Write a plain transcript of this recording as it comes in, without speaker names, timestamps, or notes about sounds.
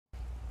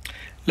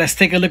Let's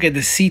take a look at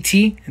the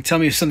CT and tell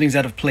me if something's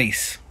out of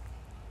place.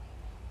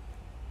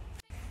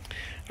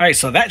 All right,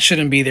 so that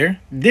shouldn't be there.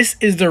 This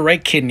is the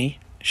right kidney.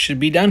 Should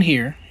be down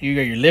here. You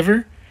got your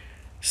liver,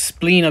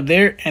 spleen up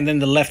there, and then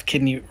the left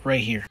kidney right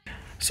here.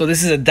 So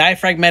this is a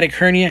diaphragmatic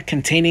hernia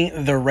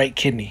containing the right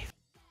kidney.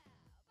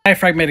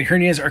 Diaphragmatic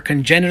hernias are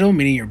congenital,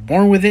 meaning you're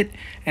born with it,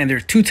 and there are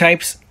two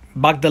types: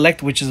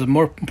 Bach-Delict, which is a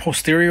more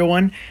posterior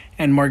one,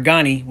 and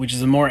Morgani, which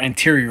is a more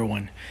anterior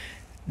one.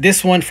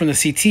 This one from the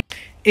CT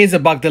is a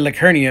Bach-Delict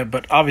hernia,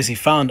 but obviously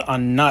found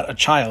on not a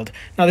child.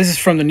 Now, this is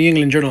from the New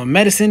England Journal of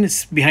Medicine.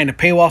 It's behind a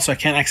paywall, so I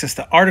can't access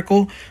the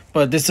article,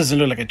 but this doesn't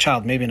look like a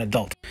child, maybe an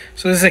adult.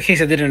 So this is a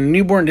case I did in a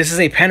newborn. This is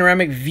a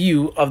panoramic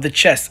view of the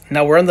chest.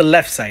 Now, we're on the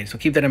left side, so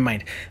keep that in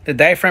mind. The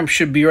diaphragm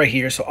should be right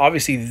here, so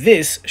obviously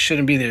this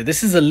shouldn't be there.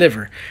 This is the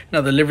liver. Now,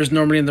 the liver is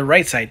normally on the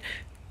right side.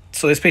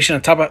 So this patient,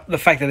 on top of the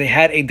fact that they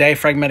had a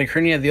diaphragmatic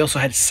hernia, they also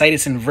had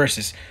situs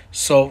inversus,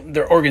 so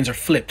their organs are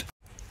flipped.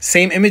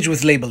 Same image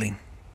with labeling.